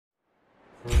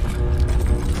I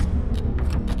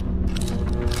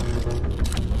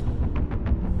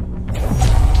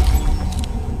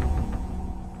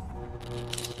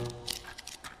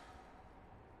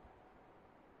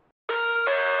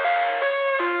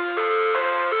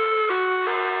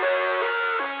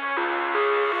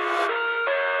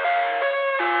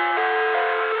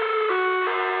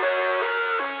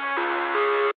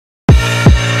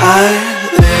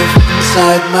live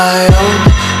inside my own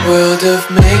world of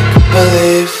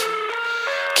make-believe.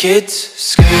 Kids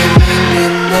screaming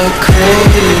in the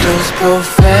cradles,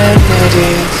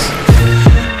 profanities.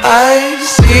 I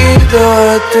see the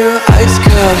world through ice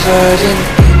covered in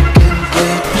ink and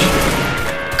bleach.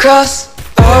 Cross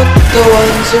out the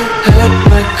ones who heard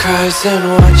my cries and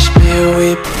watched me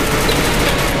weep.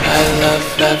 I love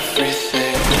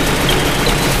everything.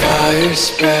 Fire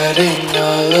spreading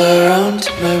all around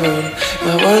my room.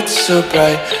 My world's so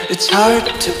bright, it's hard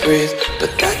to breathe,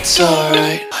 but that's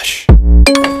alright. Hush.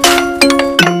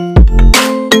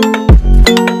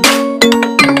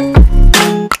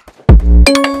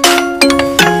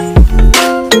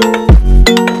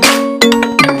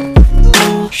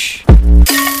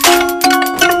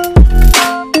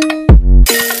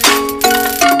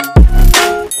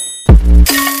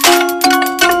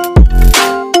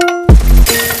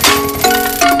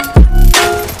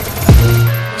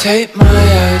 Tape my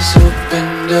eyes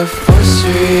open to force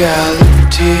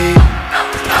reality.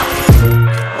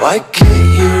 Why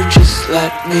can't you just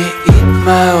let me eat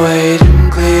my weight in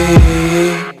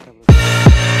glee?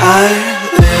 I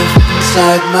live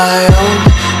inside my own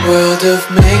world of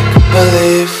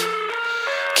make-believe.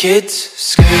 Kids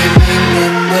screaming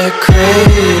in their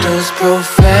cradles,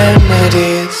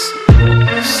 profanities.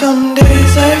 Some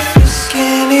days I feel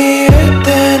skinnier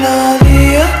than all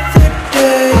the other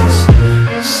days.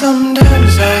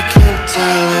 Sometimes I can't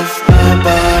tell if my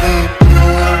body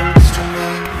belongs to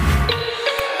me.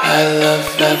 I love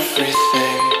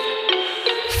everything.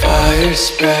 Fire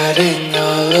spreading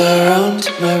all around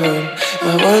my room.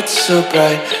 My world's so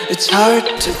bright, it's hard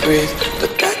to breathe,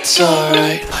 but that's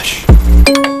alright. Hush.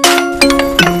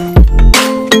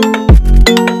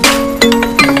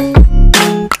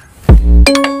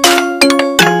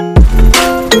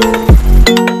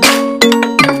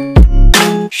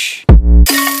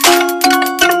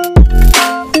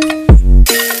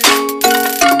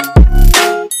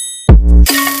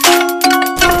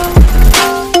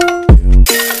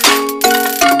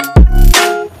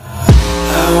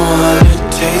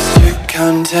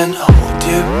 Content, hold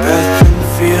your breath and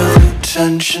feel the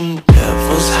tension.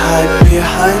 Devils hide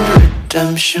behind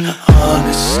redemption.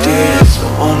 Honesty is a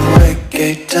one-way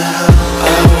gate to hell.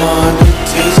 I wanna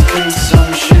taste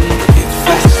consumption, breathe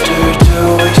faster to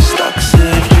waste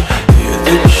oxygen. Hear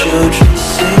the children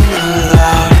sing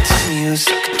aloud. It's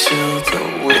music till the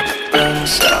wick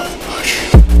burns out.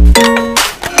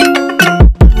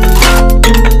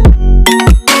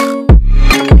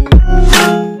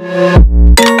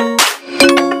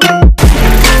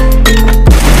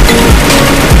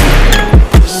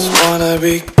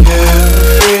 Be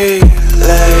carefree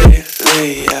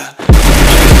lately, yeah.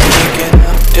 Just picking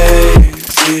up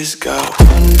daisies, got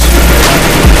 1, 2,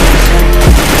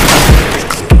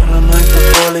 3. But I'm like the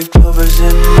 4-leaf clovers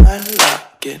in my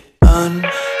locket.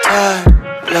 Untied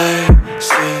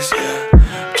places,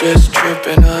 yeah. Just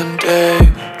tripping on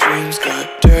daydreams. Got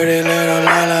dirty little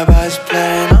lullabies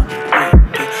playing on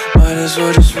repeat. Might as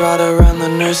well just ride around the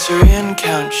nursery and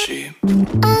count sheep.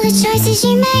 All the choices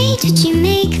you made, did you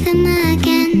make them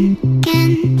again,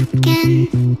 again, again,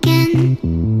 again?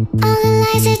 All the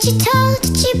lies that you told,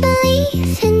 did you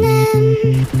believe in them?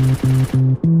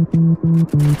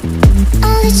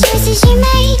 All the choices you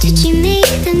made, did you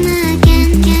make them again,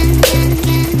 again, again,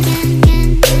 again, again,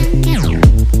 again?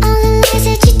 All the lies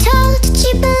that you told, did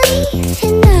you believe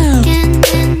in them? Again,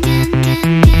 again, again,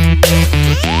 again,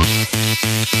 again.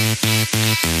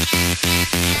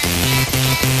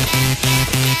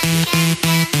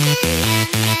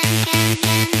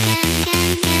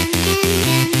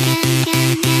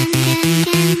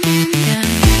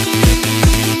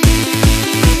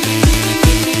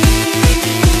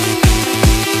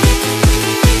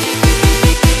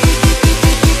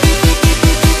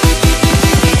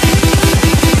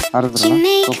 Harus You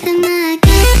make berapa? them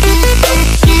again.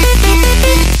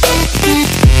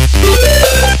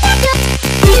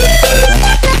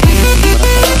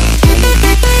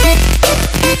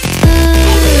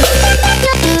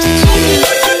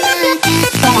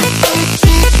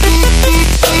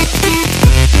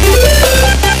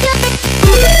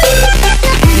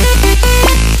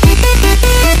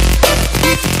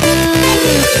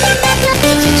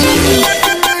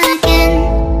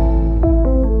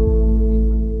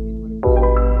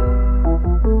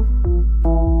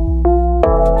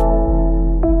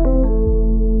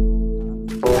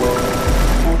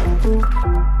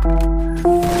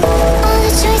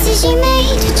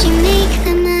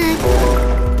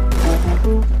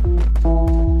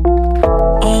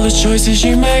 choices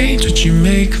you made, did you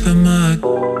make them up?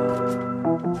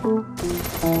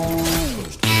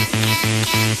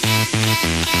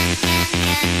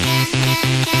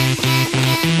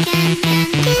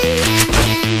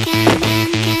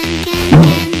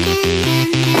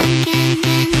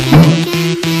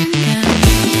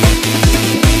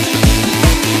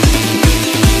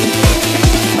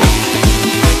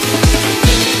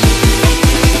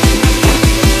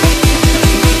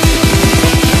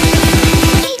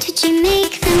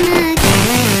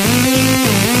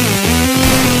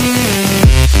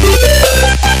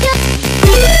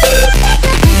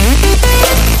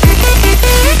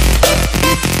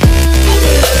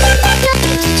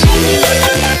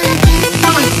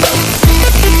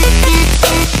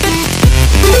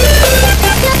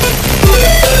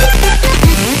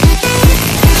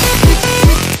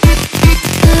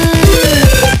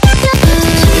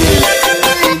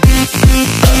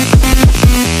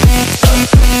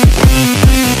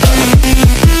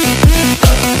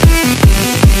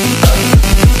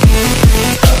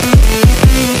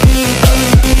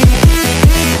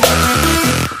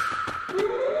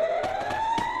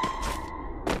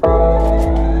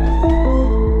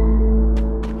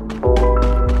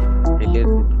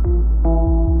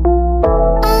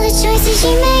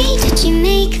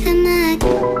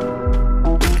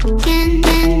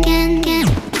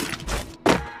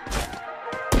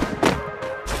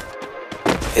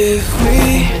 If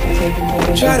we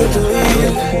try to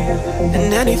believe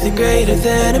in anything greater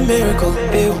than a miracle,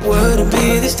 it wouldn't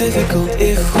be this difficult.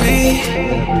 If we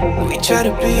try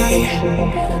to be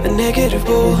a negative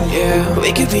bull, yeah,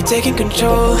 we could be taking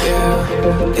control, yeah.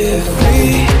 If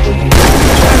we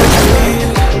try to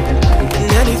believe in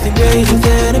anything greater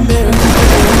than a miracle,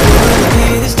 it wouldn't be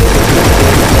this difficult.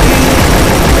 If we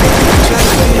try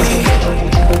to be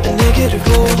a negative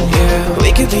bull, yeah, we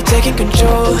could be taking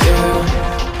control, yeah.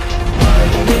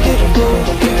 Negative bull,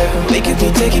 yeah. We could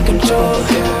be taking control,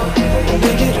 yeah.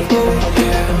 Negative bull,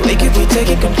 yeah. We could be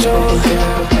taking control,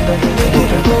 yeah.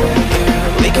 Negative bull,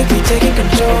 yeah. We could be taking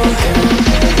control, yeah.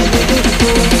 Negative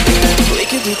bull, yeah. We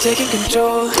could be taking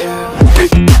control,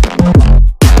 yeah.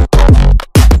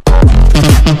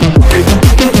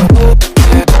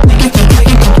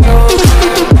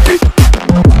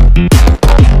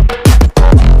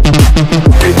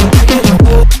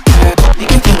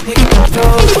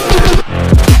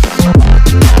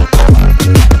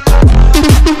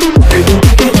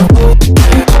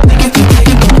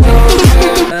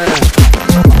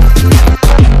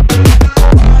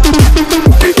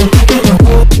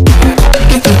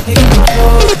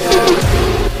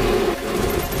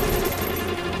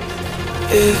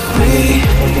 If we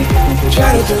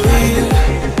try to believe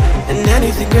in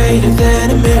anything greater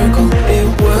than a miracle, it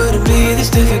wouldn't be this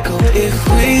difficult. If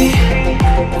we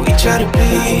try to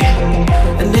be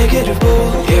a negative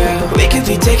bull, yeah, we could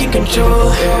be taking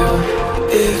control, yeah.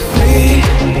 If we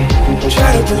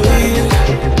try to believe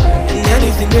in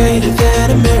anything greater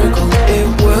than a miracle, it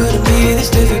wouldn't be this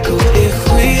difficult. If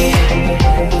we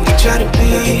try to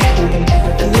be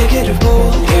a negative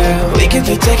bull, yeah, we could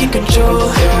be taking control,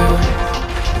 yeah.